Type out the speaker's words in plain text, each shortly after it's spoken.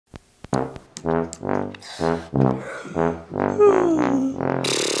Guys,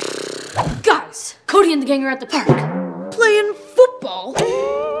 Cody and the gang are at the park. Playing football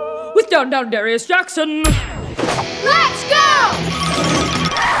with down Darius Jackson. Let's go!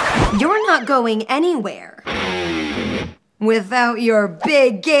 You're not going anywhere without your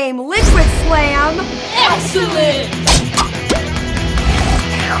big game liquid slam. Excellent!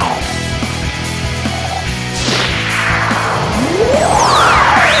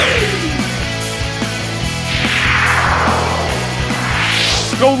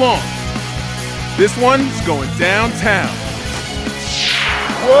 Go long. This one's going downtown.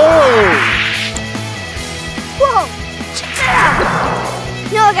 Whoa! Whoa!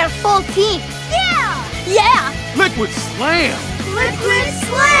 Now I got a full team. Yeah! Yeah! Liquid slam! Liquid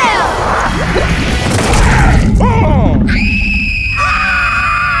slam! Oh!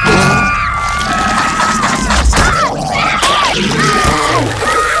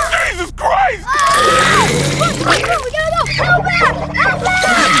 Jesus Christ! We gotta go! Out back! Out back!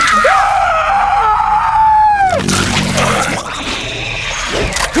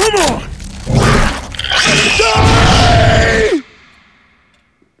 Come on!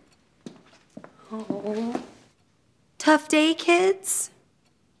 Oh. Tough day, kids?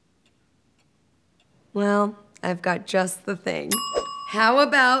 Well, I've got just the thing. How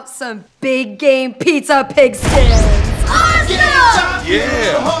about some big game pizza pigskins? Awesome!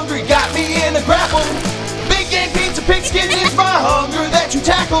 Yeah! Hungry got me in a grapple. Big game pizza pigskin is my hunger that you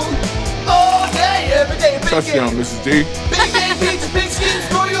tackle. All day, every day, big Touchdown, game. Mrs. D. Big game pizza pigskins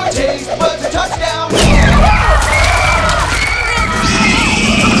for your taste buds a touchdown.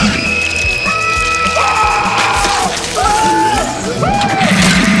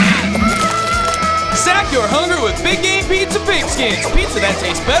 Sack your hunger with Big Game Pizza Pigskins. Pizza that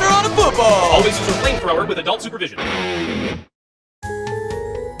tastes better on a football. Always use your flamethrower with adult supervision.